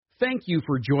Thank you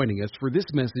for joining us for this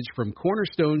message from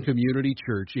Cornerstone Community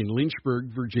Church in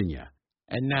Lynchburg, Virginia.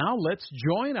 And now let's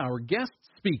join our guest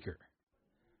speaker.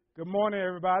 Good morning,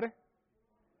 everybody.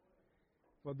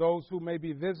 For those who may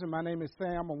be visiting, my name is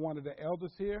Sam. I'm one of the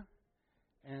elders here.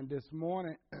 And this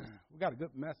morning, we got a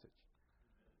good message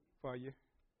for you.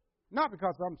 Not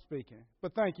because I'm speaking,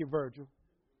 but thank you, Virgil.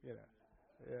 Yeah.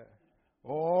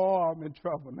 Oh, I'm in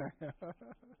trouble now.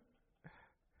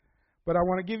 But I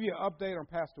want to give you an update on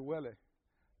Pastor Willie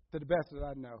to the best that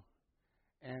I know.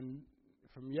 And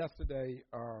from yesterday,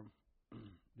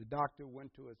 the doctor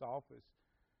went to his office,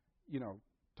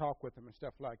 talk with him and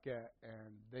stuff like that.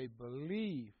 And they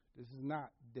believe, this is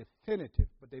not definitive,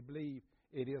 but they believe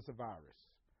it is a virus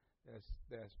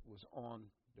that was on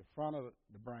the front of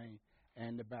the brain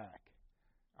and the back.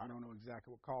 I don't know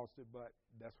exactly what caused it, but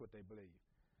that's what they believe.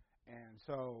 And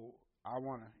so I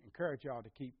want to encourage y'all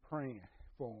to keep praying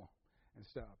for him and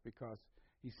stuff, because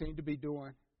he seemed to be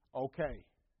doing okay.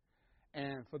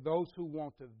 And for those who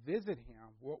want to visit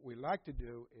him, what we like to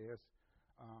do is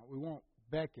we want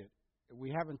Beckett. We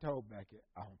haven't told Beckett.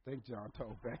 I don't think John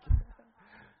told Beckett.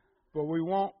 But we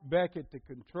want Beckett to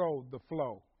control the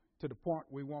flow to the point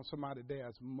we want somebody there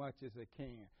as much as they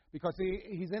can. Because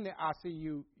he's in the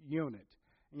ICU unit.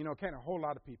 Can't a whole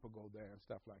lot of people go there and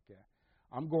stuff like that.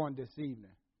 I'm going this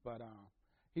evening, but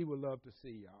he would love to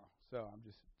see y'all. So I'm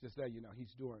just letting you know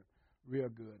he's doing real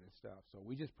good and stuff. So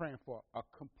we're just praying for a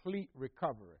complete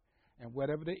recovery, and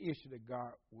whatever the issue, that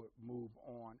God would move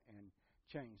on and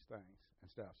change things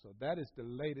and stuff. So that is the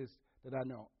latest that I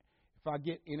know. If I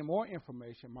get any more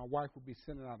information, my wife will be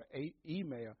sending out an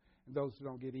email, and those who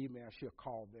don't get email, she'll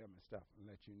call them and stuff and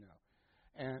let you know.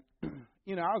 And,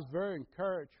 I was very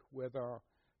encouraged with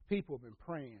people who have been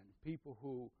praying, people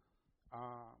who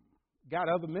got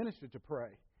other ministers to pray.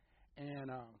 And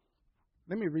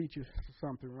let me read you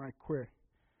something right quick.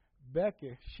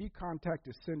 Becky, she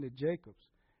contacted Cindy Jacobs,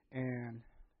 and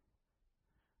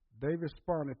they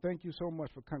responded, "Thank you so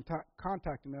much for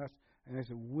contacting us." And they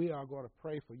said, "We are going to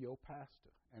pray for your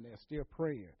pastor." And they're still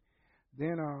praying.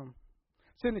 Then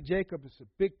Cindy Jacobs is a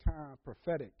big-time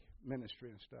prophetic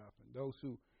ministry and stuff. And those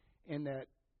who in that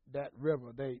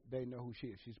river, they know who she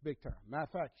is. She's big time. Matter of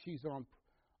fact, she's on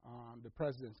the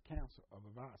President's Council of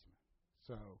Advisement.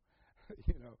 So,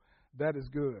 that is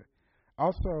good.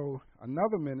 Also,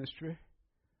 another ministry,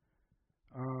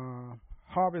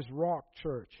 Harvest Rock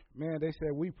Church. Man, they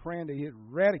said we praying to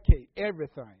eradicate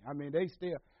everything. I mean,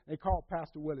 they called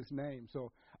Pastor Willie's name.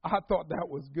 So I thought that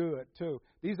was good, too.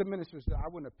 These are ministries that I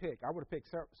wouldn't have picked. I would have picked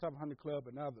 700 Club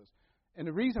and others. And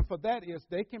the reason for that is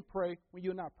they can pray when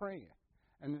you're not praying.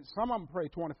 And some of them pray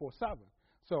 24/7.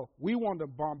 So we want to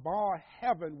bombard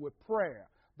heaven with prayer.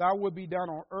 Thy will be done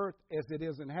on earth as it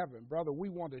is in heaven. Brother, we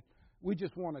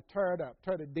just want to tear it up,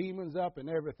 tear the demons up and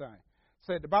everything.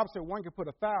 The Bible said one can put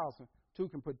 1,000, two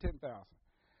can put 10,000.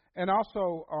 And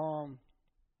also,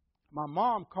 my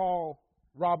mom called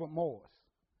Robert Morris.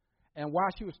 And while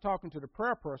she was talking to the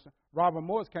prayer person, Robert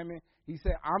Morris came in. He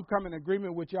said, "I'm coming in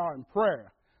agreement with y'all in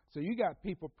prayer." So you got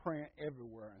people praying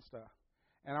everywhere and stuff.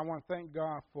 And I want to thank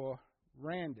God for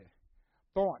Randy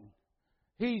Thornton.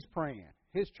 He's praying.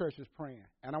 His church is praying.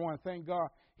 And I want to thank God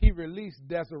he released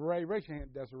Desiree. Raise your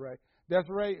hand, Desiree.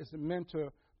 Desiree is a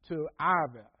mentor to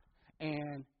Ivy.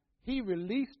 And he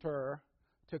released her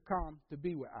to come to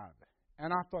be with Ivy.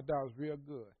 And I thought that was real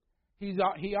good.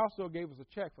 He also gave us a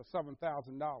check for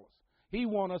 $7,000. He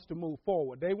wants us to move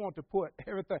forward. They want to put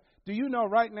everything. Do you know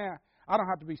right now, I don't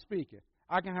have to be speaking.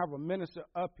 I can have a minister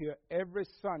up here every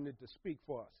Sunday to speak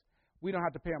for us. We don't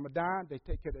have to pay them a dime. They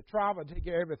take care of the travel, they take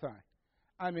care of everything.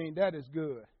 I mean, that is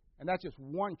good. And that's just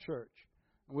one church.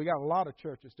 And we got a lot of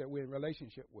churches that we're in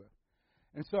relationship with.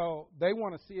 And so they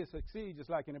want to see us succeed just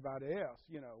like anybody else,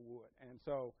 would. And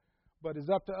so, but it's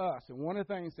up to us. And one of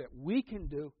the things that we can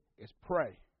do is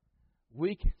pray.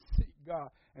 We can seek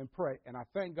God and pray. And I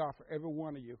thank God for every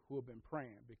one of you who have been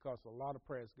praying, because a lot of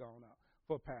prayer has gone up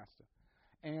for Pastor.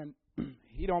 And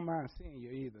he don't mind seeing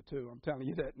you either, too. I'm telling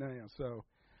you that now. So,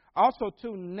 also,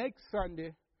 too, next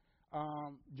Sunday,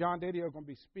 John Didier is going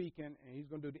to be speaking, and he's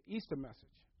going to do the Easter message.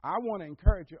 I want to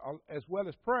encourage you, as well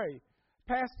as pray,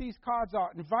 pass these cards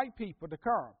out. Invite people to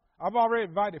come. I've already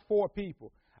invited 4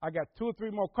 people. I got 2 or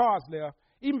 3 more cards left.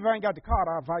 Even if I ain't got the card,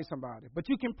 I'll invite somebody. But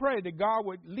you can pray that God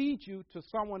would lead you to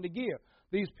someone to give.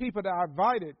 These people that I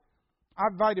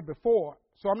invited before,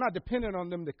 so I'm not dependent on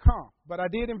them to come. But I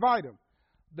did invite them.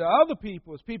 The other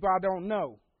people is people I don't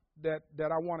know that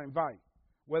I want to invite,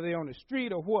 whether they're on the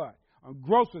street or what, a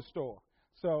grocery store.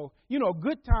 So, a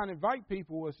good time to invite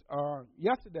people was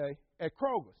yesterday at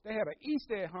Kroger's. They had an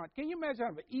Easter egg hunt. Can you imagine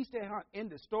having an Easter egg hunt in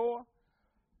the store?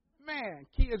 Man,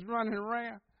 kids running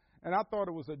around. And I thought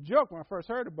it was a joke when I first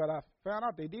heard it, but I found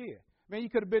out they did. Man, you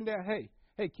could have been there, hey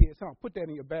kids, put that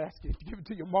in your basket, give it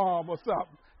to your mom or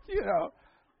something.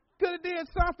 Could have did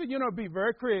something, be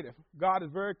very creative. God is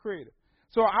very creative.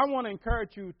 So I want to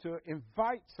encourage you to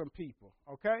invite some people,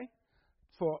 okay,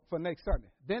 for next Sunday.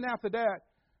 Then after that,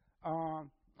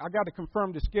 I got to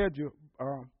confirm the schedule.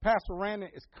 Pastor Randy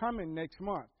is coming next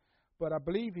month, but I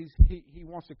believe he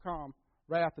wants to come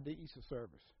right after the Easter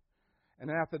service. And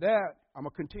then after that, I'm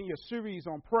going to continue a series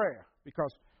on prayer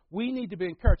because we need to be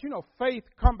encouraged. Faith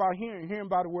comes by hearing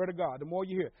by the word of God. The more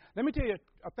you hear. Let me tell you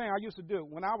a thing I used to do.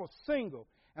 When I was single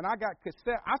and I got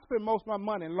cassette, I spent most of my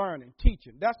money learning,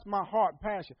 teaching. That's my heart and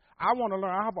passion. I want to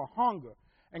learn. I have a hunger.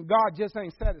 And God just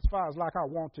ain't satisfied like I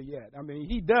want to yet. I mean,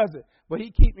 he does it, but he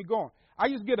keep me going. I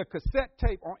used to get a cassette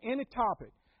tape on any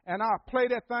topic, and I play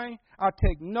that thing. I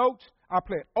take notes. I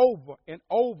play it over and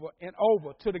over and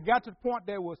over till it got to the point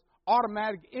that it was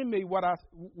automatic in me what I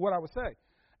would say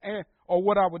or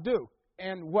what I would do.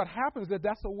 And what happens is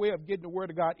that's a way of getting the word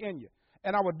of God in you.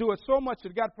 And I would do it so much that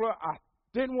it got to the point I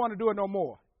didn't want to do it no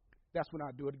more. That's when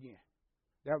I do it again.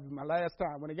 That was my last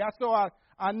time. When it got so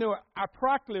I knew it. I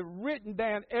practically written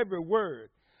down every word.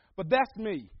 But that's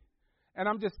me. And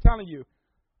I'm just telling you,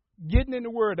 getting in the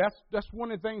Word, that's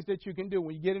one of the things that you can do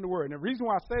when you get in the Word. And the reason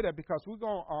why I say that, because we're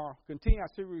going to continue our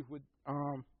series with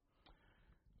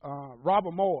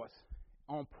Robert Morris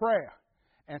on prayer.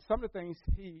 And some of the things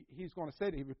he's going to say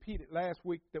that he repeated last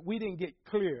week that we didn't get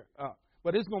clear up.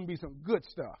 But it's going to be some good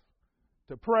stuff.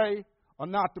 To pray or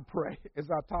not to pray is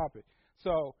our topic.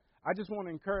 So I just want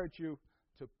to encourage you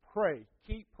to pray.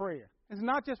 Keep praying. It's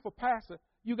not just for pastor.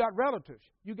 You got relatives.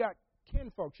 You got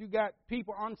kinfolks. You got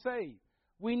people unsaved.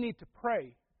 We need to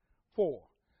pray for.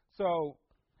 So,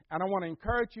 and I want to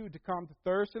encourage you to come to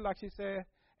Thursday, like she said,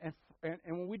 and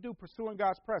when we do Pursuing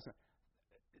God's Presence,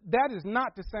 that is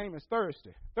not the same as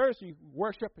Thursday. Thursday, you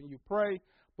worship and you pray,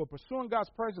 but Pursuing God's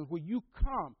Presence, where you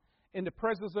come in the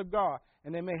presence of God,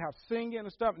 and they may have singing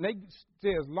and stuff, and they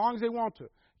stay as long as they want to.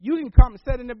 You can come and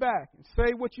sit in the back and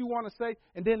say what you want to say,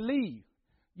 and then leave.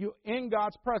 You're in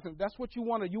God's presence. That's what you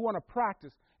want to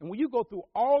practice. And when you go through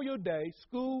all your day,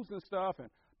 schools and stuff, and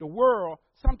the world,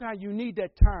 sometimes you need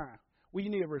that time where you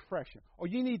need a refreshing, or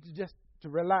you need to just to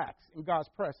relax in God's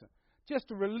presence, just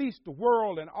to release the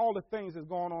world and all the things that's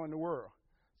going on in the world.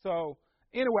 So,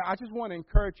 anyway, I just want to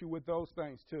encourage you with those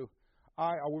things too.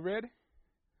 All right, are we ready?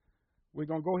 We're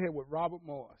going to go ahead with Robert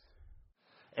Morris.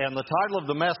 And the title of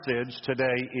the message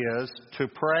today is To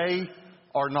Pray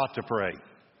or Not to Pray.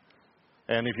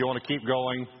 And if you want to keep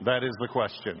going, that is the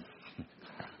question.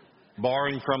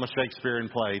 Borrowing from a Shakespearean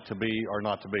play, to be or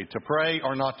not to be. To pray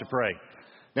or not to pray.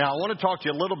 Now, I want to talk to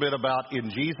you a little bit about in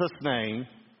Jesus' name,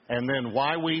 and then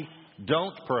why we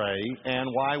don't pray and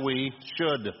why we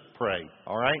should pray.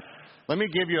 All right? Let me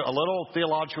give you a little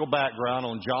theological background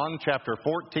on John chapter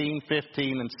 14,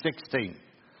 15, and 16.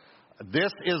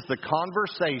 This is the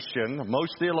conversation,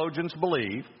 most theologians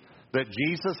believe, that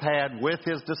Jesus had with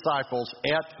his disciples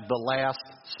at the Last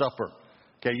Supper.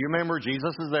 Okay, you remember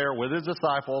Jesus is there with his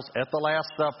disciples at the Last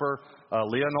Supper.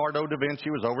 Leonardo da Vinci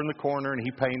was over in the corner and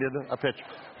he painted a picture.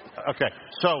 Okay,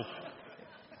 so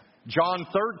John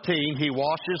 13, he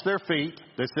washes their feet.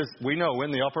 This is, we know,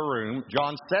 in the upper room.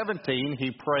 John 17,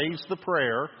 he prays the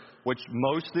prayer, which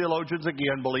most theologians,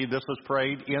 again, believe this was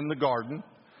prayed in the Garden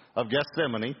of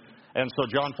Gethsemane. And so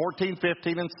John 14,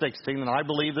 15, and 16, and I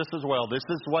believe this as well, this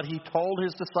is what he told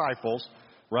his disciples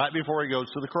right before he goes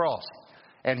to the cross.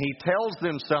 And he tells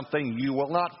them something. You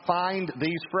will not find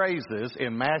these phrases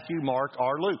in Matthew, Mark,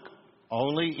 or Luke.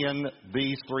 Only in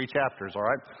these three chapters, all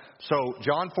right? So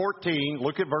John 14,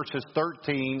 look at verses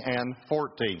 13 and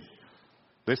 14.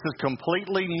 This is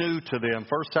completely new to them.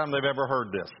 First time they've ever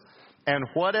heard this. And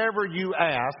whatever you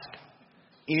ask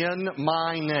in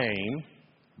my name,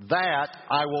 that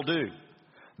I will do,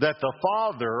 that the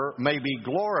Father may be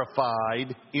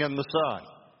glorified in the Son.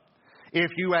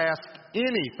 If you ask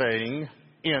anything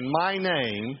in my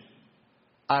name,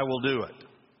 I will do it.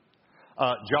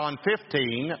 John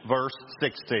 15, verse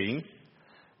 16.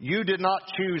 You did not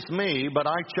choose me, but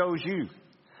I chose you,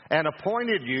 and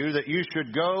appointed you that you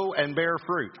should go and bear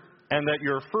fruit, and that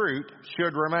your fruit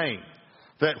should remain,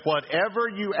 that whatever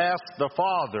you ask the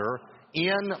Father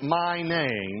in my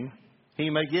name, he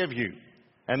may give you.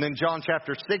 And then John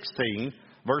chapter 16,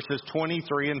 verses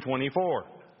 23 and 24.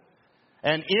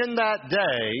 And in that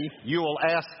day you will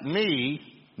ask me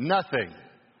nothing.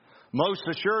 Most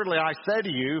assuredly I say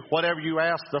to you, whatever you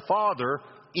ask the Father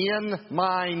in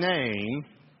my name,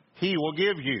 he will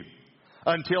give you.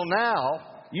 Until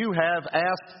now you have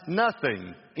asked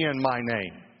nothing in my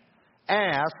name.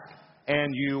 Ask,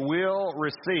 and you will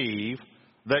receive,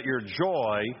 that your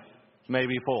joy may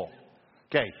be full.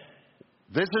 Okay,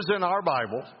 this is in our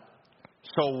Bible,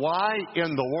 so why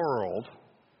in the world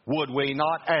would we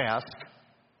not ask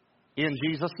in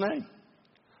Jesus' name?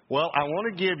 Well, I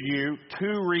want to give you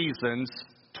 2 reasons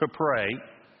to pray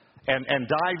and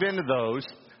dive into those,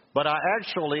 but I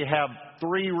actually have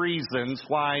 3 reasons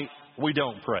why we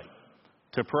don't pray.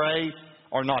 To pray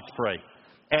or not to pray.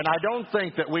 And I don't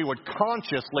think that we would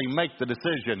consciously make the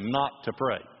decision not to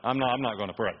pray. I'm not going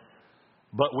to pray.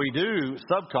 But we do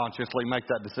subconsciously make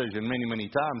that decision many, many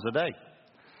times a day.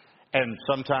 And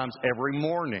sometimes every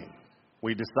morning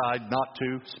we decide not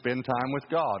to spend time with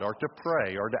God or to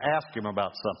pray or to ask Him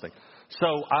about something.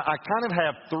 So I kind of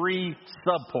have 3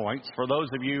 subpoints for those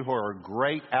of you who are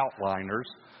great outliners.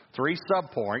 3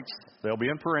 subpoints. They'll be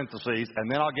in parentheses, and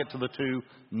then I'll get to the 2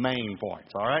 main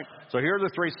points. All right? So here are the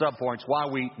 3 subpoints why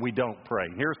we don't pray.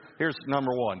 Here's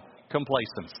number 1,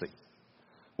 complacency.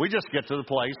 We just get to the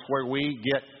place where we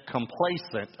get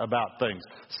complacent about things.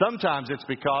 Sometimes it's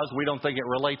because we don't think it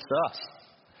relates to us.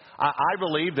 I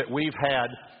believe that we've had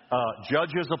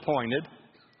judges appointed,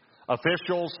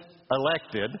 officials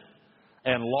elected,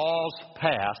 and laws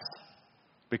passed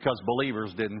because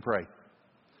believers didn't pray.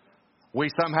 We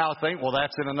somehow think, well,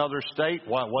 that's in another state.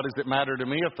 What does it matter to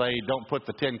me if they don't put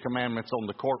the 10 Commandments on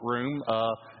the courtroom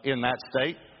in that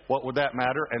state? What would that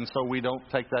matter? And so we don't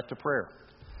take that to prayer.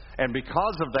 And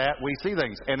because of that, we see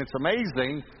things. And it's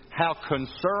amazing how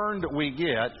concerned we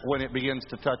get when it begins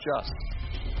to touch us.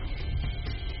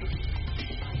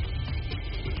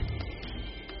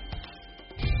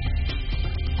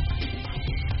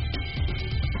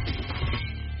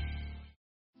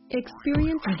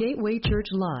 Experience Gateway Church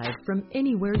live from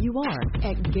anywhere you are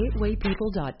at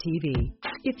gatewaypeople.tv.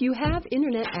 If you have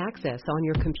internet access on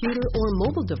your computer or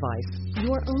mobile device,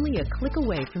 you are only a click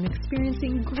away from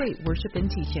experiencing great worship and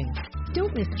teaching.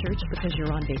 Don't miss church because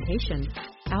you're on vacation,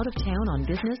 out of town on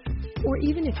business, or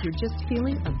even if you're just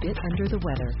feeling a bit under the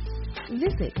weather.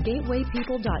 Visit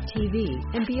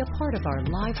gatewaypeople.tv and be a part of our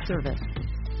live service.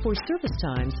 For service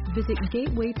times, visit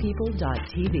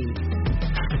gatewaypeople.tv.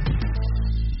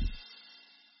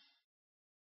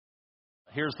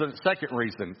 Here's the second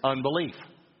reason, unbelief.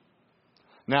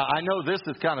 Now, I know this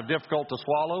is kind of difficult to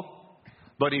swallow,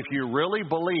 but if you really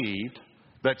believed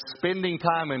that spending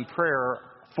time in prayer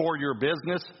for your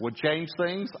business would change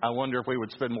things, I wonder if we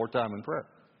would spend more time in prayer.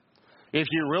 If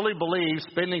you really believe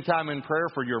spending time in prayer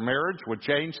for your marriage would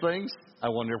change things, I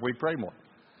wonder if we'd pray more.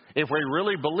 If we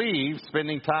really believe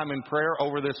spending time in prayer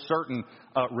over this certain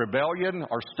rebellion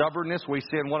or stubbornness we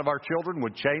see in one of our children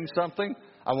would change something,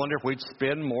 I wonder if we'd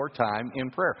spend more time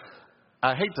in prayer.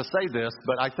 I hate to say this,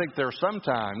 but I think there are some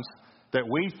times that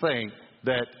we think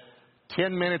that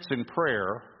 10 minutes in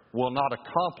prayer will not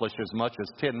accomplish as much as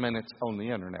 10 minutes on the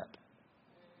internet.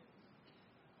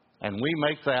 And we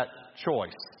make that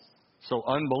choice. So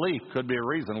unbelief could be a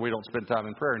reason we don't spend time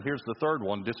in prayer. And here's the third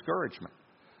one, discouragement.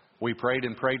 We prayed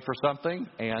and prayed for something,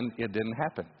 and it didn't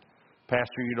happen.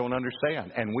 Pastor, you don't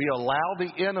understand. And we allow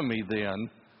the enemy then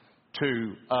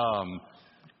to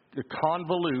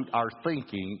convolute our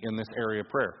thinking in this area of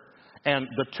prayer. And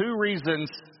the 2 reasons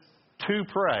to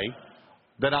pray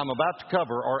that I'm about to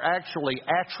cover are actually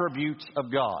attributes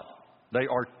of God. They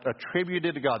are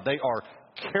attributed to God. They are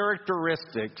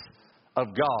characteristics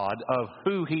of God, of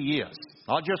who He is.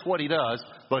 Not just what He does,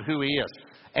 but who He is.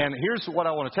 And here's what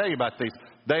I want to tell you about these.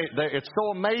 It's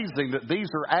so amazing that these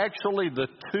are actually the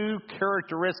 2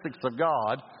 characteristics of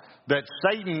God that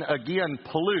Satan again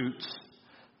pollutes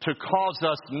to cause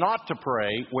us not to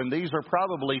pray, when these are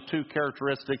probably 2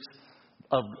 characteristics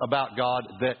about God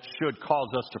that should cause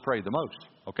us to pray the most.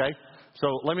 Okay? So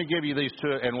let me give you these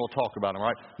 2 and we'll talk about them, all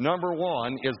right? Number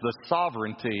 1 is the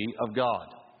sovereignty of God.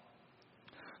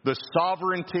 The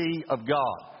sovereignty of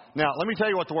God. Now, let me tell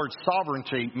you what the word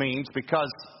sovereignty means, because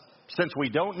since we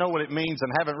don't know what it means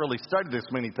and haven't really studied this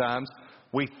many times,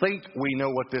 we think we know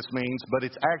what this means, but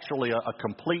it's actually a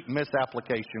complete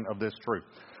misapplication of this truth.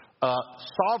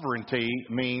 Sovereignty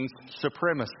means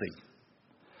supremacy.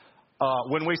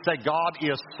 When we say God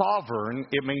is sovereign,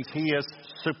 it means He is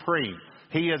supreme.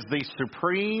 He is the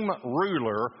supreme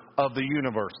ruler of the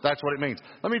universe. That's what it means.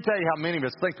 Let me tell you how many of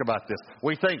us think about this.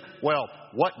 We think, well,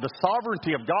 what the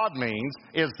sovereignty of God means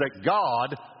is that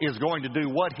God is going to do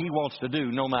what He wants to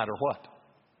do no matter what.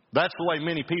 That's the way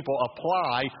many people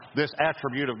apply this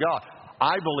attribute of God.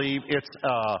 I believe it's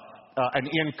an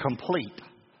incomplete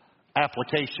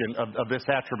application of this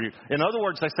attribute. In other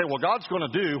words, they say, well, God's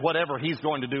going to do whatever He's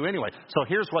going to do anyway. So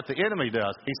here's what the enemy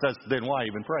does. He says, then why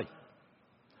even pray?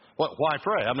 Why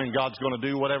pray? I mean, God's going to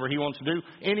do whatever He wants to do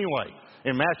anyway.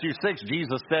 In Matthew 6,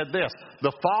 Jesus said this,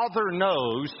 the Father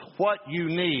knows what you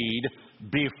need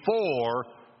before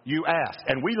you ask.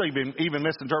 And we even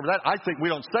misinterpret that. I think we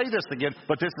don't say this again,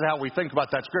 but this is how we think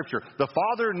about that scripture. The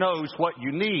Father knows what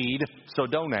you need, so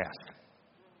don't ask.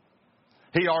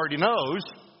 He already knows,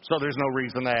 so there's no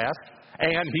reason to ask.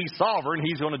 And He's sovereign.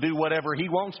 He's going to do whatever He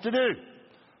wants to do.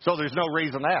 So there's no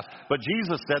reason to ask. But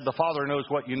Jesus said the Father knows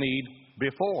what you need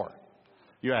before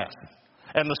you ask.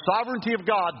 And the sovereignty of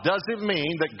God doesn't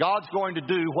mean that God's going to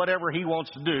do whatever He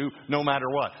wants to do no matter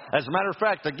what. As a matter of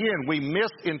fact, again, we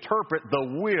misinterpret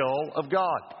the will of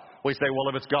God. We say, well,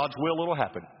 if it's God's will, it'll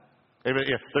happen.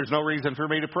 If there's no reason for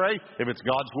me to pray, if it's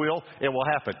God's will, it will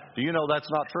happen. Do you know that's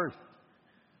not true?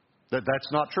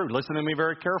 That's not true. Listen to me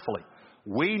very carefully.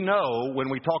 We know when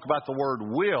we talk about the word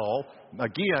will,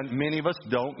 again, many of us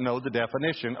don't know the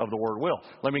definition of the word will.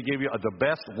 Let me give you the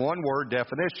best one-word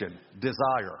definition,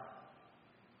 desire.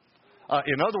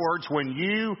 In other words, when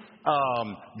you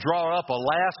draw up a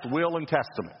last will and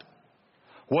testament,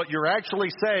 what you're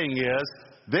actually saying is,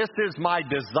 this is my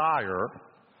desire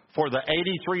for the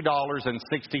 $83.62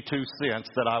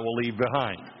 that I will leave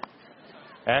behind.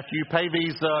 After you pay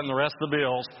Visa and the rest of the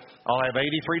bills, I'll have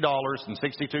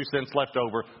 $83.62 left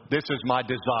over. This is my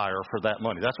desire for that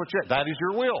money. That's what that is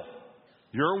your will.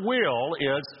 Your will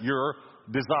is your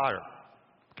desire.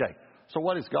 Okay, so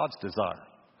what is God's desire?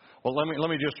 Well, let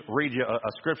me just read you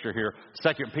a scripture here.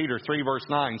 2 Peter 3 verse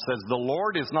 9 says, the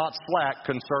Lord is not slack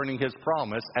concerning His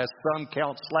promise, as some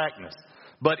count slackness,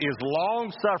 but is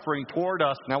long-suffering toward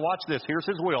us. Now watch this. Here's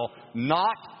His will.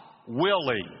 Not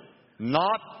willing.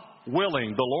 Not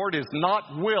willing. The Lord is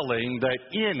not willing that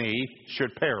any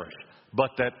should perish,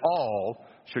 but that all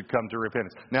should come to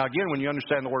repentance. Now again, when you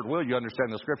understand the word will, you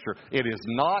understand the scripture. It is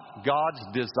not God's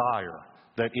desire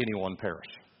that anyone perish,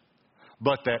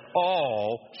 but that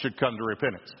all should come to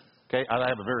repentance. Okay, I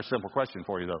have a very simple question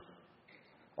for you though.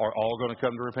 Are all going to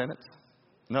come to repentance?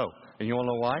 No. And you want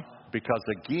to know why? Because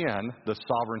again, the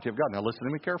sovereignty of God. Now listen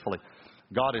to me carefully.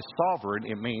 God is sovereign.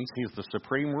 It means He's the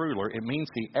supreme ruler. It means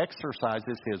He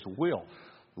exercises His will.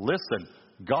 Listen,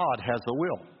 God has a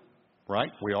will,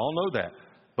 right? We all know that.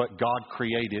 But God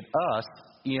created us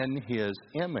in His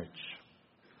image.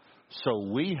 So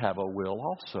we have a will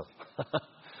also.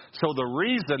 So the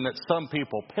reason that some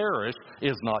people perish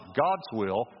is not God's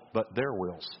will, but their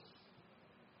wills.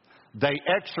 They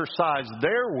exercise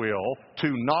their will to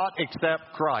not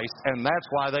accept Christ, and that's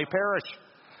why they perish.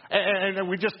 And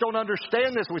we just don't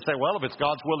understand this. We say, well, if it's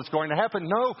God's will, it's going to happen.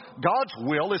 No, God's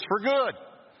will is for good.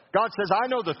 God says, I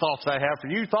know the thoughts I have for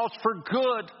you, thoughts for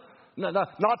good,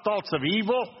 not thoughts of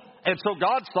evil. And so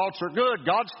God's thoughts are good.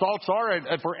 God's thoughts are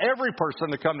for every person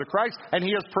to come to Christ, and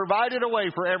He has provided a way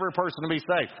for every person to be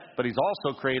saved. But He's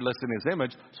also created us in His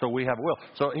image, so we have a will.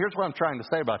 So here's what I'm trying to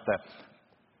say about that.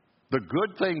 The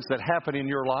good things that happen in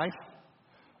your life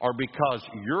are because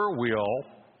your will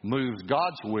moves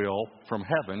God's will from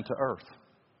heaven to earth.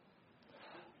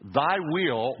 Thy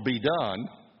will be done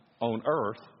on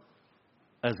earth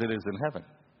as it is in heaven.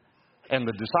 And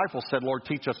the disciples said, Lord,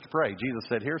 teach us to pray. Jesus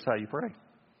said, here's how you pray.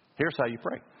 Here's how you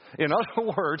pray. In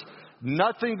other words,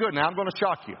 nothing good. Now I'm going to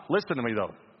shock you. Listen to me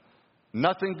though.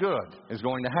 Nothing good is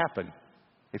going to happen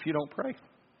if you don't pray.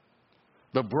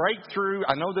 The breakthrough,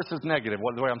 I know this is negative,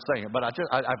 the way I'm saying it, but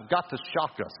I've got to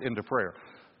shock us into prayer.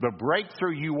 The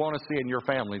breakthrough you want to see in your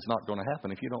family is not going to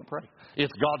happen if you don't pray.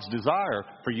 It's God's desire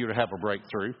for you to have a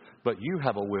breakthrough, but you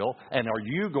have a will, and are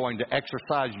you going to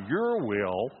exercise your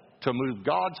will to move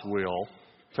God's will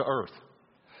to earth?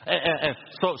 And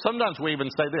so sometimes we even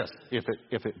say this: if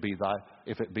it be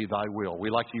thy will. We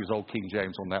like to use old King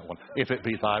James on that one. If it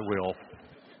be thy will.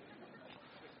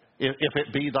 If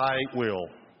it be thy will.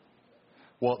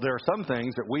 Well, there are some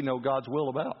things that we know God's will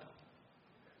about.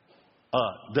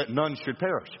 That none should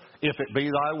perish. If it be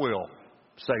thy will,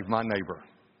 save my neighbor.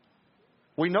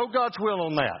 We know God's will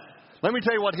on that. Let me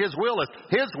tell you what His will is.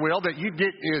 His will that you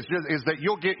get is that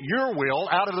you'll get your will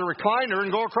out of the recliner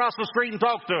and go across the street and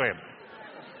talk to Him.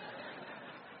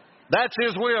 That's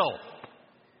His will.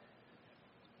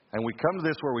 And we come to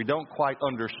this where we don't quite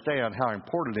understand how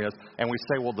important it is, and we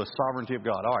say, well, the sovereignty of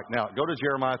God. All right, now go to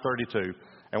Jeremiah 32,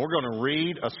 and we're going to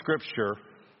read a scripture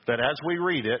that as we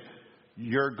read it,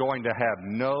 you're going to have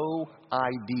no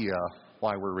idea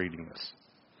why we're reading this.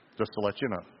 Just to let you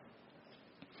know.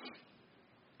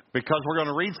 Because we're going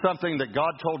to read something that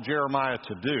God told Jeremiah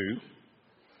to do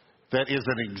that is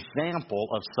an example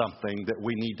of something that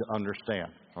we need to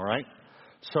understand. All right?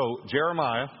 So,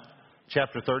 Jeremiah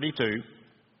chapter 32,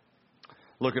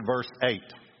 look at verse 8.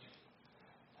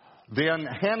 Then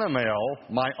Hanamel,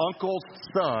 my uncle's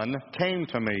son, came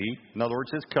to me, in other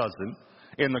words, his cousin,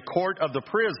 in the court of the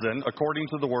prison according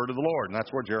to the word of the Lord. And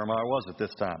that's where Jeremiah was at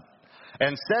this time.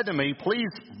 And said to me, please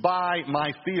buy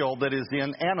my field that is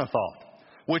in Anathoth,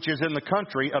 which is in the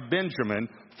country of Benjamin,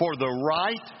 for the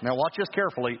right, now watch this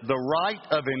carefully, the right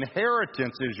of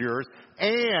inheritance is yours,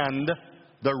 and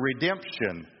the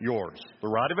redemption yours. The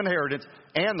right of inheritance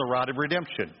and the right of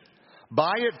redemption.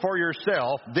 Buy it for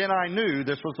yourself. Then I knew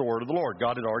this was the word of the Lord.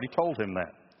 God had already told him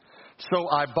that. So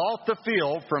I bought the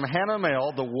field from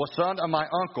Hanamel, the son of my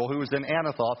uncle, who was in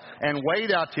Anathoth, and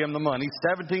weighed out to him the money,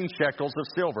 17 shekels of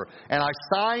silver. And I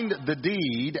signed the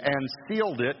deed and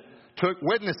sealed it, took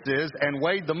witnesses, and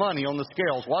weighed the money on the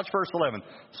scales. Watch verse 11.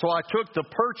 So I took the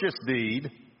purchase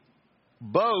deed,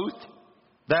 both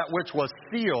that which was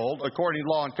sealed according to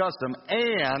law and custom,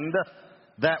 and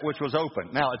that which was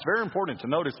open. Now, it's very important to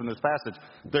notice in this passage,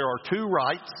 there are two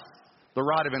rights, the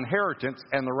right of inheritance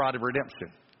and the right of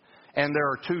redemption. And there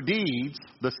are two deeds,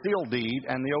 the sealed deed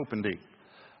and the open deed.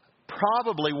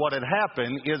 Probably what had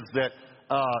happened is that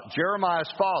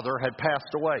Jeremiah's father had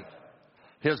passed away.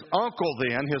 His uncle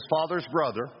then, his father's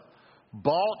brother,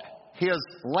 bought his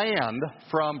land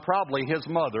from probably his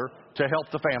mother to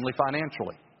help the family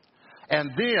financially.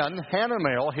 And then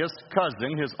Hanamel, his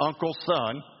cousin, his uncle's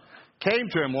son, came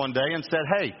to him one day and said,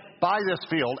 hey, buy this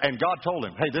field. And God told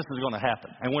him, hey, this is going to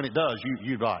happen. And when it does,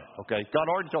 you buy it. Okay? God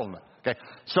already told him that. Okay?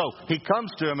 So he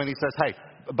comes to him and he says, hey,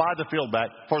 buy the field back,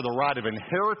 for the right of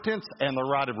inheritance and the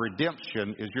right of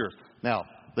redemption is yours. Now,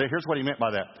 here's what he meant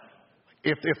by that.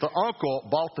 If the uncle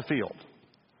bought the field,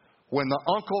 when the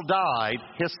uncle died,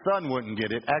 his son wouldn't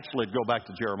get it. Actually, it'd go back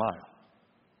to Jeremiah.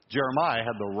 Jeremiah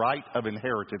had the right of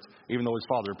inheritance, even though his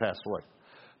father had passed away.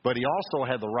 But he also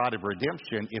had the right of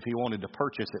redemption if he wanted to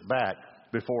purchase it back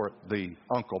before the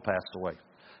uncle passed away.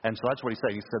 And so that's what he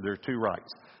said. He said there are two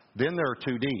rights. Then there are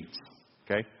two deeds,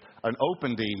 okay? An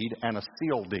open deed and a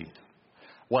sealed deed.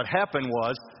 What happened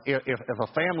was, if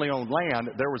a family owned land,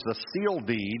 there was a sealed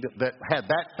deed that had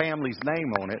that family's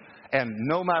name on it, and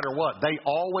no matter what, they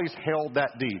always held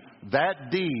that deed. That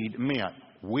deed meant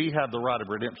we have the right of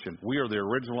redemption. We are the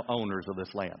original owners of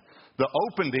this land. The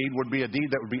open deed would be a deed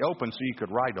that would be open so you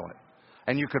could write on it.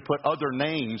 And you could put other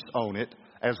names on it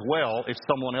as well if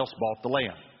someone else bought the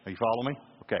land. Are you following me?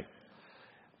 Okay.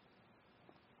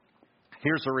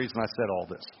 Here's the reason I said all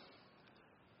this.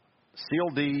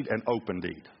 Sealed deed and open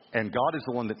deed. And God is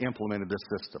the one that implemented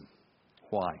this system.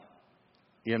 Why?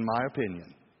 In my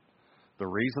opinion, the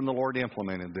reason the Lord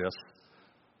implemented this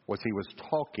was He was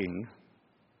talking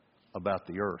about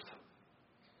the earth.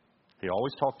 He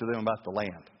always talked to them about the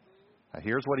land. Now,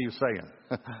 here's what He was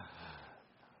saying.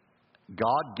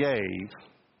 God gave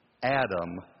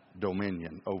Adam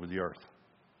dominion over the earth,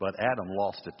 but Adam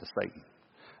lost it to Satan.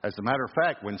 As a matter of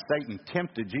fact, when Satan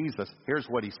tempted Jesus, here's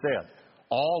what he said.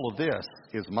 All of this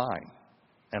is mine,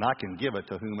 and I can give it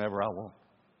to whomever I want.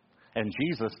 And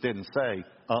Jesus didn't say,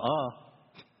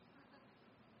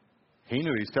 He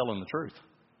knew He's telling the truth.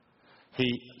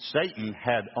 Satan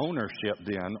had ownership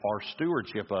then, or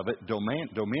stewardship of it,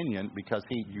 dominion, because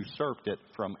he usurped it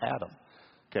from Adam.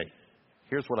 Okay,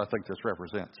 here's what I think this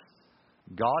represents.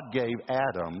 God gave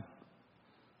Adam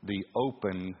the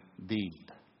open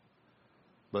deed,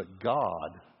 but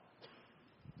God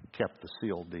kept the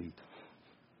sealed deed.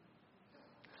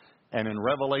 And in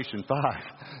Revelation 5,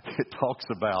 it talks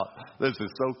about, this is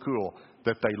so cool,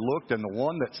 that they looked and the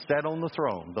one that sat on the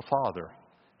throne, the Father,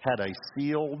 had a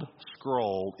sealed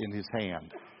scroll in his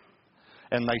hand.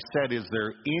 And they said, is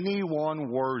there anyone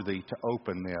worthy to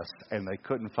open this? And they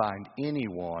couldn't find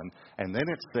anyone. And then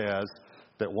it says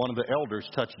that one of the elders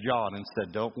touched John and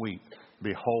said, don't weep.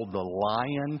 Behold, the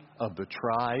Lion of the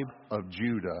tribe of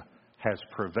Judah has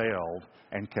prevailed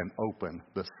and can open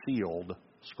the sealed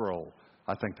scroll.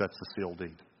 I think that's the sealed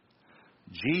deed.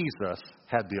 Jesus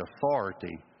had the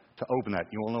authority to open that.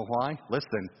 You want to know why?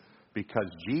 Listen, because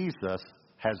Jesus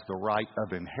has the right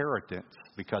of inheritance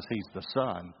because He's the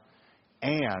Son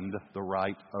and the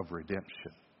right of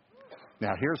redemption.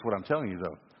 Now, here's what I'm telling you,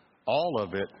 though. All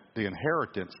of it, the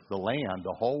inheritance, the land,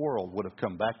 the whole world would have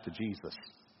come back to Jesus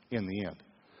in the end.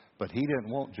 But He didn't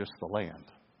want just the land.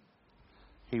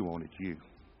 He wanted you.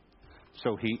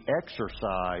 So He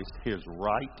exercised His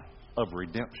right of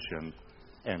redemption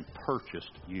and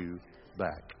purchased you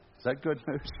back. Is that good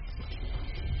news?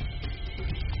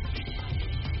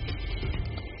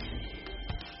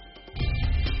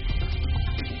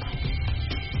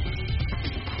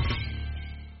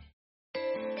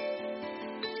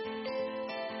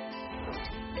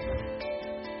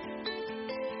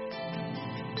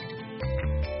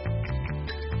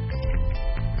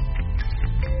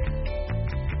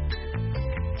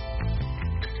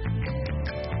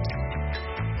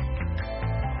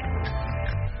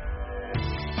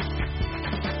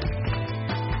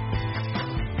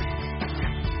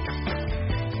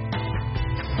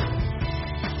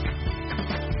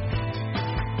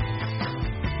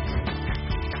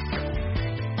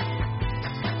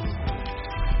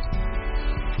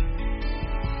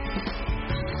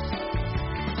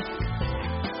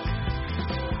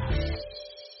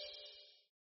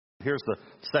 Here's the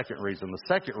second reason. The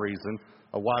second reason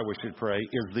why we should pray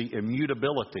is the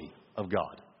immutability of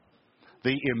God.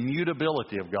 The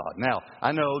immutability of God. Now,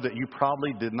 I know that you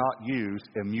probably did not use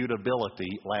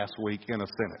immutability last week in a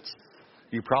sentence.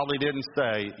 You probably didn't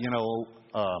say,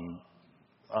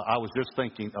 I was just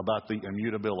thinking about the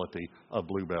immutability of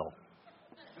Bluebell.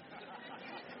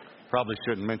 Probably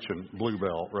shouldn't mention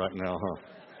Bluebell right now, huh?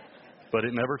 But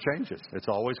it never changes. It's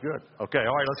always good. Okay,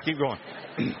 all right, let's keep going.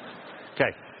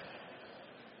 Okay.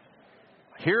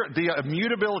 Here, the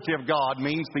immutability of God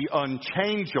means the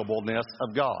unchangeableness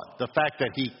of God. The fact that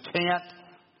He can't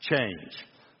change.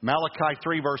 Malachi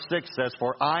 3 verse 6 says,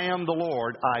 "For I am the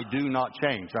Lord, I do not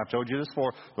change." I've told you this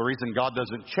before. The reason God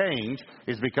doesn't change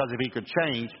is because if He could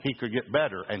change, He could get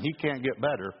better. And He can't get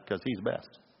better because He's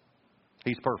best.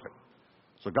 He's perfect.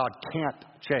 So God can't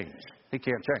change. He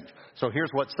can't change. So here's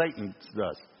what Satan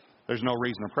does. There's no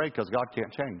reason to pray because God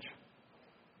can't change.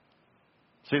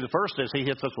 See, the first is he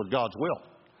hits us with God's will.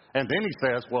 And then he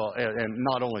says, well, and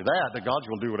not only that God's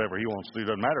going to do whatever He wants to do. It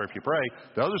doesn't matter if you pray.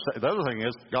 The other thing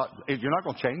is, God, you're not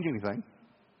going to change anything.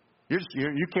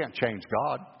 You can't change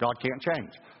God. God can't change.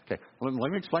 Okay,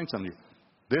 let me explain something to you.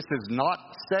 This is not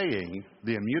saying,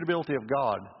 the immutability of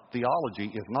God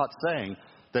theology is not saying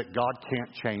that God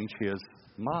can't change His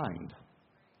mind.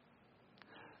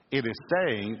 It is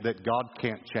saying that God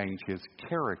can't change His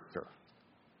character.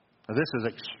 Now, this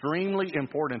is extremely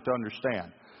important to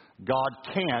understand. God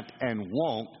can't and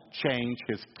won't change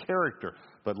His character.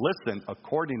 But listen,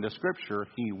 according to Scripture,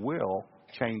 He will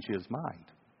change His mind.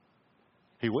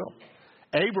 He will.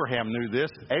 Abraham knew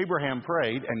this. Abraham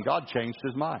prayed and God changed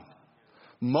his mind.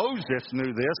 Moses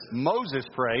knew this. Moses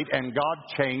prayed and God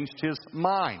changed his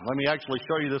mind. Let me actually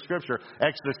show you the Scripture.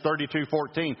 Exodus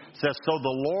 32:14 says, "So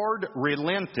the Lord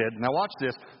relented." Now watch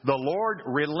this. "The Lord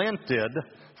relented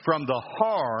from the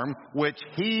harm which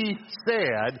He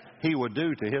said He would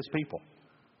do to His people."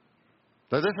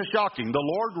 So this is shocking. The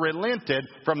Lord relented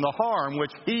from the harm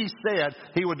which He said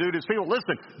He would do to His people.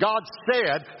 Listen, God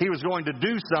said He was going to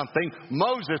do something.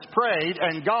 Moses prayed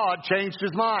and God changed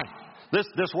his mind.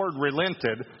 This word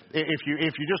relented, if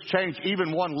you just change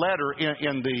even one letter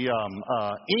in the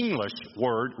English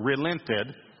word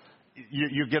relented,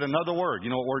 you get another word. You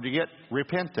know what word you get?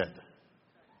 Repented.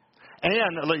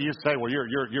 And you say, well,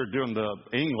 you're doing the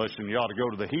English and you ought to go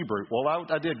to the Hebrew. Well,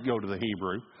 I did go to the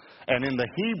Hebrew. And in the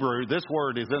Hebrew, this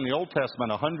word is in the Old Testament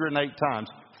 108 times.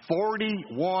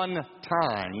 41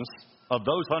 times of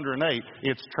those 108,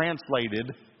 it's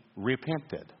translated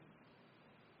repented.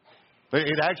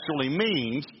 It actually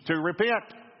means to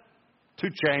repent, to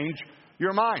change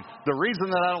your mind. The reason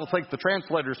that I don't think the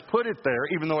translators put it there,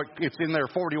 even though it's in there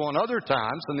 41 other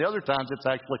times, and the other times it's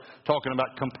actually talking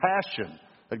about compassion,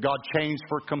 that God changed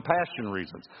for compassion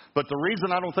reasons. But the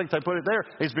reason I don't think they put it there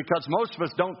is because most of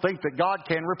us don't think that God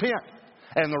can repent.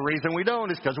 And the reason we don't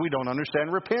is because we don't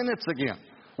understand repentance again.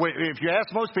 If you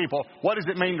ask most people, what does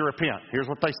it mean to repent? Here's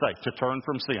what they say: to turn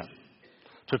from sin.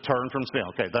 To turn from sin.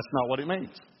 Okay, that's not what it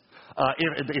means.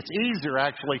 It's easier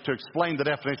actually to explain the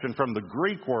definition from the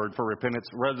Greek word for repentance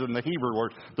rather than the Hebrew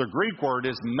word. The Greek word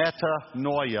is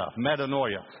metanoia.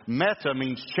 Metanoia. Meta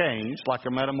means change, like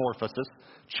a metamorphosis.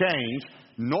 Change.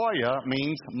 Noia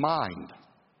means mind.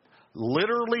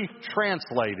 Literally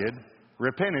translated,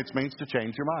 repentance means to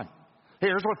change your mind.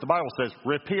 Here's what the Bible says: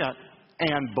 repent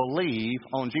and believe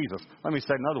on Jesus. Let me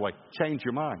say it another way: change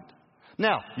your mind.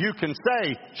 Now, you can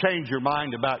say change your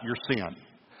mind about your sin.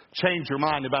 Change your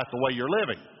mind about the way you're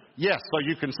living. Yes, so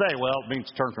you can say, well, it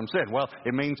means turn from sin. Well,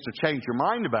 it means to change your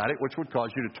mind about it, which would cause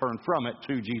you to turn from it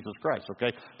to Jesus Christ,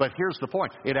 okay? But here's the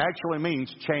point. It actually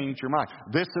means change your mind.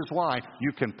 This is why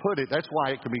you can put it, that's why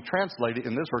it can be translated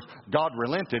in this verse, God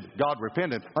relented, God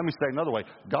repented. Let me say it another way.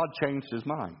 God changed His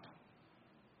mind.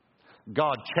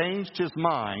 God changed His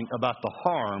mind about the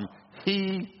harm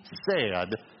He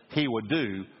said He would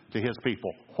do to His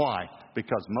people. Why?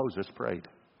 Because Moses prayed.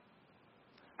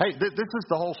 Hey, this is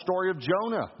the whole story of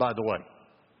Jonah, by the way.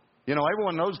 You know,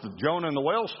 everyone knows the Jonah and the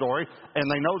whale story, and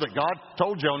they know that God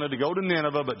told Jonah to go to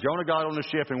Nineveh, but Jonah got on the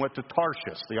ship and went to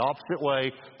Tarshish, the opposite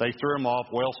way. They threw him off,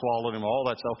 whale swallowed him, all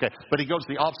that's okay. But he goes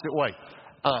the opposite way.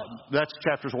 That's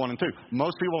chapters 1 and 2.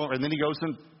 Most people, and then he goes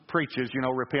and preaches,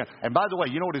 repent. And by the way,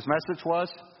 you know what his message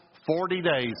was? 40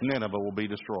 days Nineveh will be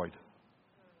destroyed.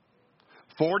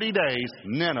 40 days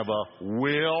Nineveh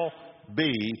will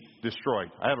be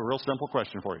destroyed. I have a real simple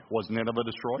question for you. Was Nineveh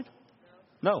destroyed?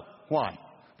 No. Why?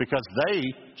 Because they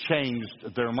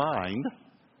changed their mind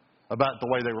about the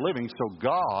way they were living, so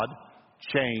God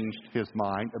changed His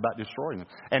mind about destroying them.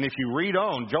 And if you read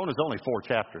on, Jonah's only 4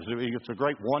 chapters. It's a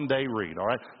great one-day read, all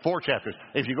right? 4 chapters.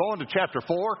 If you go into chapter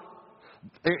 4,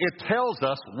 It tells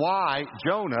us why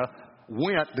Jonah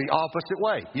went the opposite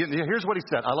way. Here's what he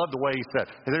said. I love the way he said.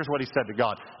 Here's what he said to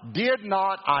God. Did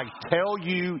not I tell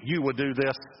you you would do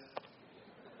this?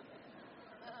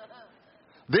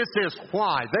 This is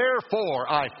why. Therefore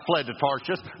I fled to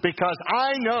Tarshish, because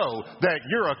I know that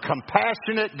you're a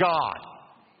compassionate God.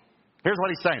 Here's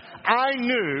what he's saying. I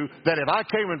knew that if I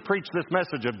came and preached this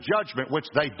message of judgment, which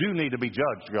they do need to be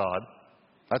judged, God.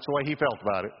 That's the way he felt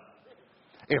about it.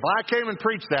 If I came and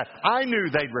preached that, I knew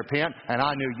they'd repent, and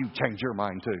I knew you'd change your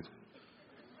mind too.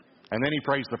 And then he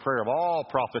prays the prayer of all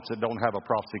prophets that don't have a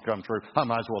prophecy come true. I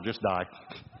might as well just die.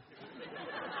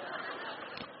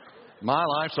 My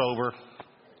life's over.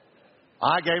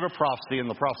 I gave a prophecy, and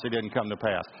the prophecy didn't come to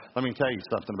pass. Let me tell you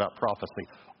something about prophecy.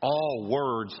 All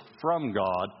words from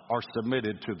God are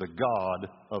submitted to the God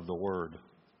of the Word.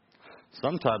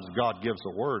 Sometimes God gives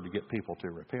a word to get people to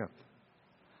repent.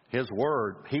 His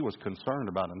word, he was concerned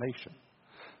about a nation.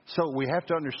 So we have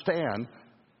to understand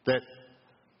that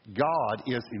God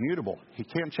is immutable. He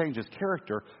can't change his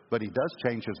character, but he does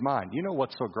change his mind. You know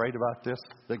what's so great about this?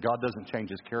 That God doesn't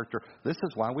change his character. This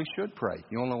is why we should pray.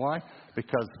 You want to know why?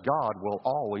 Because God will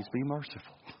always be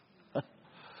merciful.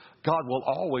 God will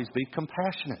always be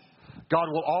compassionate. God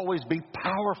will always be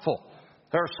powerful.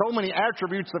 There are so many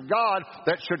attributes of God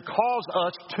that should cause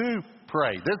us to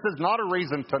pray. This is not a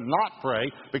reason to not pray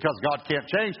because God can't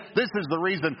change. This is the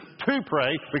reason to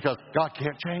pray because God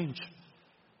can't change.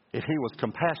 If he was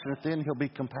compassionate then, he'll be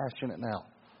compassionate now.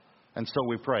 And so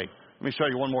we pray. Let me show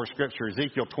you one more scripture.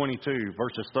 Ezekiel 22,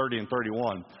 verses 30 and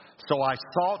 31. So I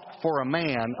sought for a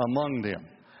man among them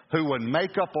who would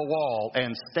make up a wall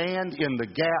and stand in the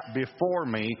gap before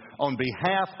me on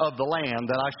behalf of the land,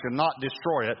 that I should not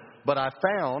destroy it. But I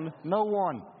found no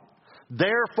one.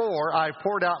 Therefore, I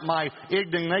poured out my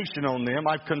indignation on them.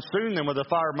 I've consumed them with the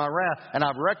fire of my wrath, and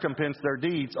I've recompensed their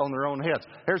deeds on their own heads.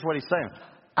 Here's what he's saying.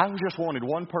 I just wanted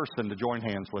one person to join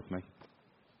hands with me.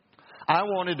 I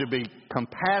wanted to be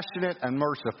compassionate and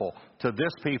merciful to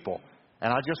this people.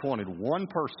 And I just wanted one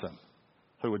person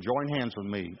who would join hands with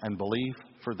me and believe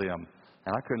for them.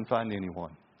 And I couldn't find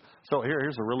anyone. So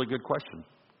here's a really good question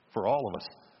for all of us.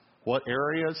 What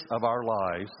areas of our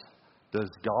lives does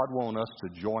God want us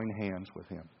to join hands with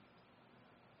him?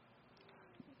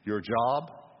 Your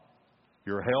job,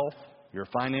 your health, your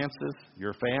finances,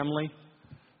 your family.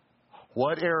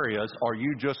 What areas are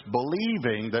you just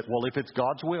believing that, well, if it's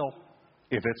God's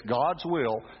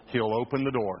will, he'll open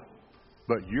the door.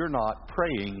 But you're not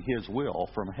praying his will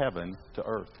from heaven to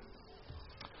earth.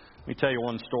 Let me tell you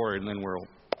one story and then we'll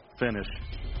finish.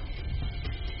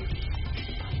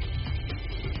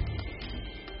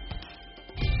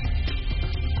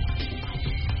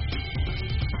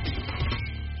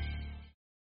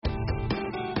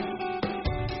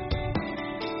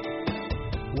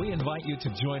 We invite you to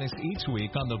join us each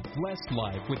week on The Blessed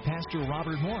Life with Pastor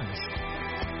Robert Morris.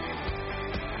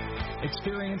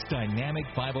 Experience dynamic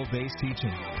Bible-based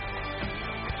teaching.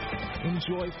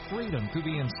 Enjoy freedom through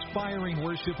the inspiring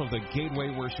worship of the Gateway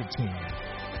Worship Team.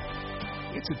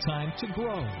 It's a time to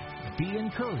grow, be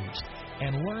encouraged,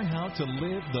 and learn how to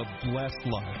live the blessed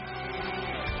life.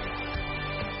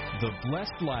 The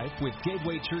Blessed Life with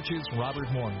Gateway Church's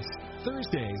Robert Morris.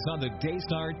 Thursdays on the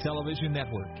Daystar Television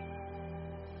Network.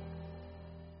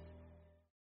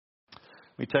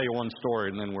 Let me tell you one story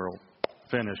and then we'll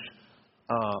finish.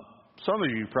 Some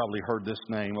of you probably heard this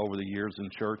name over the years in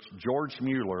church. George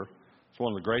Mueller is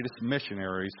one of the greatest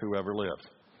missionaries who ever lived.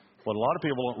 What a lot of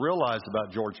people don't realize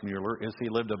about George Mueller is he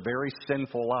lived a very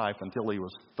sinful life until he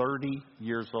was 30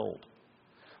 years old.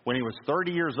 When he was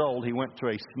 30 years old, he went to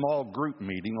a small group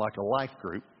meeting, like a life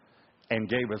group, and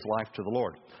gave his life to the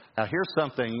Lord. Now, here's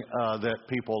something that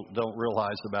people don't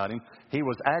realize about him. He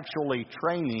was actually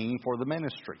training for the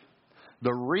ministry.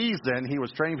 The reason he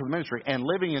was training for the ministry and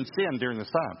living in sin during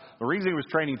this time, the reason he was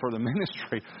training for the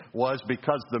ministry was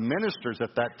because the ministers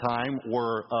at that time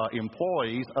were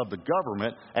employees of the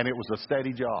government, and it was a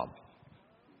steady job.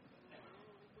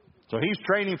 So he's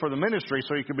training for the ministry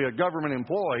so he could be a government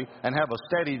employee and have a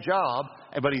steady job,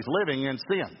 but he's living in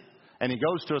sin. And he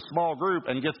goes to a small group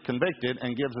and gets convicted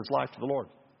and gives his life to the Lord.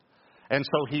 And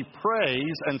so he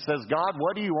prays and says, God,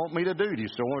 what do you want me to do? Do you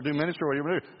still want to do ministry? What do you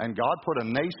want to do? And God put a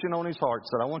nation on his heart and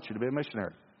said, I want you to be a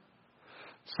missionary.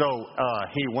 So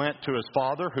he went to his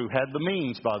father, who had the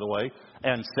means, by the way,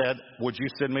 and said, would you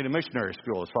send me to missionary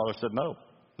school? His father said, no,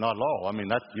 not at all. I mean,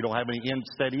 you don't have any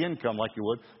steady income like you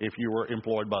would if you were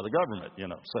employed by the government, you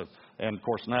know. So, and of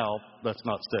course now that's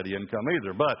not steady income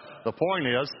either. But the point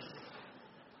is,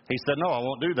 he said, no, I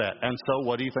won't do that. And so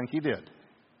what do you think he did?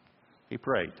 He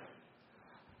prayed.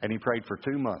 And he prayed for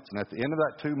 2 months. And at the end of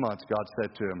that 2 months, God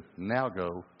said to him, now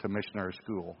go to missionary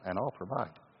school, and I'll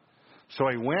provide. So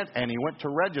he went to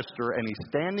register, and he's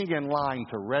standing in line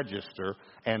to register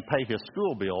and pay his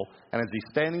school bill. And as he's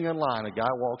standing in line, a guy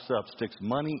walks up, sticks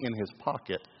money in his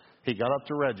pocket. He got up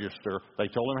to register. They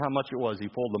told him how much it was. He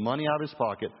pulled the money out of his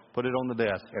pocket, put it on the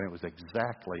desk, and it was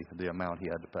exactly the amount he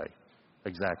had to pay.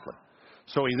 Exactly.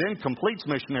 So he then completes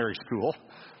missionary school,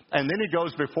 and then he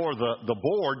goes before the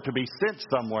board to be sent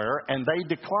somewhere, and they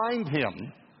declined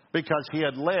him. Because he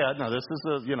had led, now this is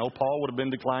Paul would have been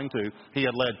declined too. He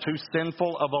had led too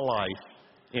sinful of a life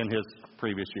in his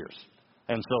previous years.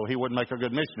 And so he wouldn't make a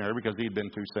good missionary because he'd been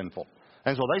too sinful.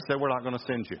 And so they said, we're not going to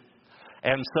send you.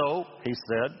 And so he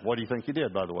said, what do you think he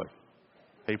did, by the way?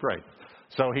 He prayed.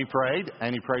 So he prayed,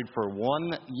 and he prayed for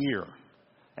 1 year.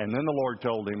 And then the Lord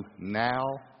told him, now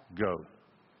go.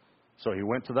 So he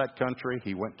went to that country.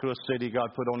 He went to a city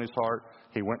God put on his heart.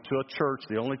 He went to a church,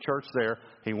 the only church there.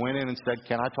 He went in and said,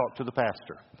 can I talk to the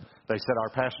pastor? They said,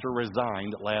 our pastor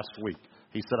resigned last week.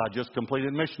 He said, I just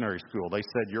completed missionary school. They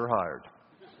said, you're hired.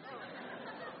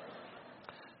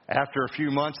 After a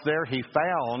few months there, he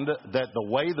found that the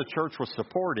way the church was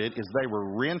supported is they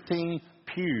were renting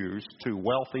pews to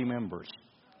wealthy members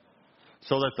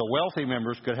so that the wealthy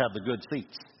members could have the good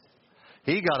seats.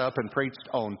 He got up and preached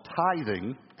on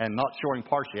tithing and not showing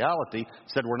partiality,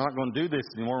 said we're not going to do this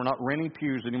anymore. We're not renting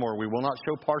pews anymore. We will not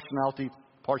show partiality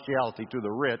to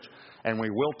the rich, and we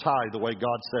will tithe the way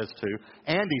God says to.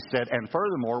 And he said, and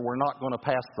furthermore, we're not going to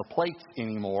pass the plates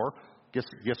anymore.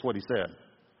 Guess what he said?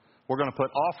 We're going to put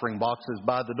offering boxes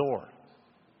by the door.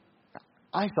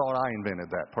 I thought I invented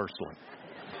that personally.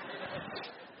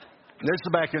 This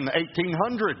is back in the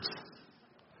 1800s.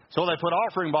 So they put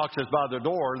offering boxes by the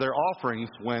door. Their offerings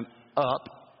went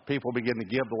up. People began to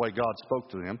give the way God spoke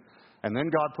to them. And then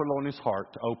God put it on his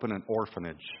heart to open an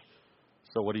orphanage.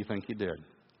 So what do you think he did?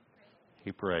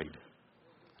 He prayed.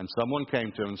 And someone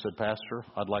came to him and said, Pastor,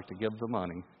 I'd like to give the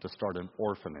money to start an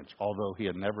orphanage. Although he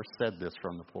had never said this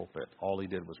from the pulpit. All he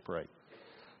did was pray.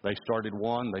 They started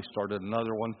one. They started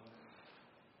another one.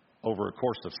 Over a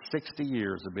course of 60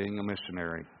 years of being a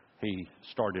missionary, he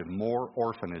started more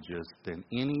orphanages than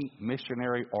any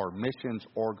missionary or missions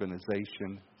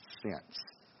organization since.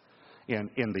 In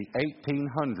the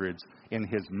 1800s, in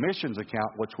his missions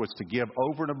account, which was to give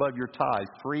over and above your tithes,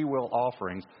 free will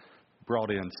offerings, brought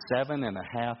in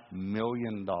 $7.5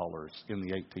 million in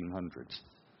the 1800s.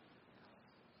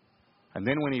 And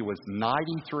then when he was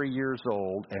 93 years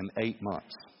old and 8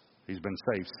 months, he's been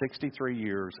saved 63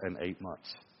 years and 8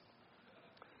 months.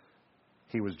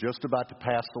 He was just about to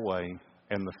pass away,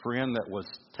 and the friend that was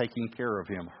taking care of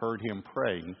him heard him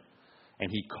praying,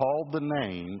 and he called the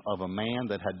name of a man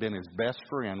that had been his best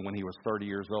friend when he was 30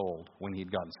 years old, when he'd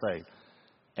gotten saved.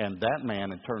 And that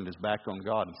man had turned his back on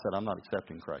God and said, I'm not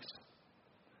accepting Christ,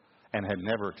 and had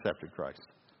never accepted Christ.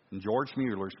 And George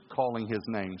Mueller's calling his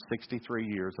name 63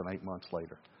 years and 8 months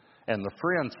later. And the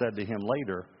friend said to him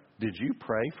later, did you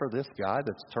pray for this guy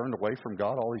that's turned away from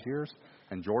God all these years?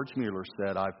 And George Mueller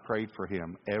said, I've prayed for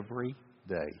him every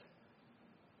day.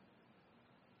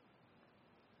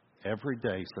 Every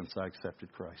day since I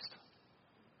accepted Christ.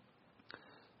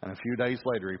 And a few days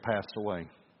later, he passed away.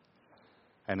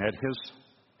 And at his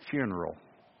funeral,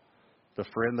 the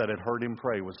friend that had heard him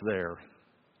pray was there.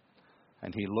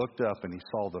 And he looked up and he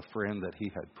saw the friend that he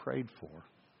had prayed for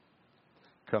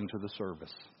come to the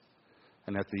service.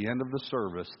 And at the end of the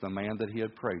service, the man that he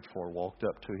had prayed for walked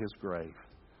up to his grave,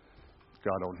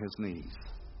 got on his knees,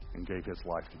 and gave his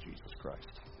life to Jesus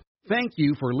Christ. Thank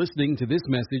you for listening to this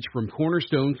message from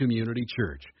Cornerstone Community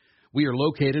Church. We are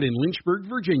located in Lynchburg,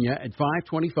 Virginia at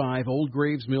 525 Old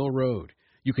Graves Mill Road.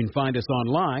 You can find us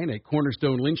online at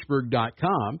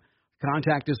cornerstonelynchburg.com,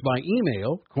 contact us by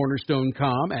email,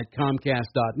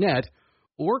 cornerstonecom@comcast.net,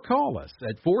 or call us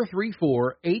at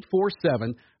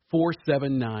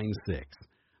 434-847-4796.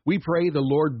 We pray the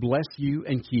Lord bless you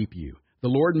and keep you. The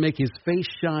Lord make his face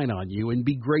shine on you and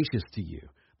be gracious to you.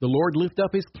 The Lord lift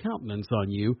up his countenance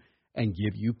on you and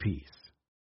give you peace.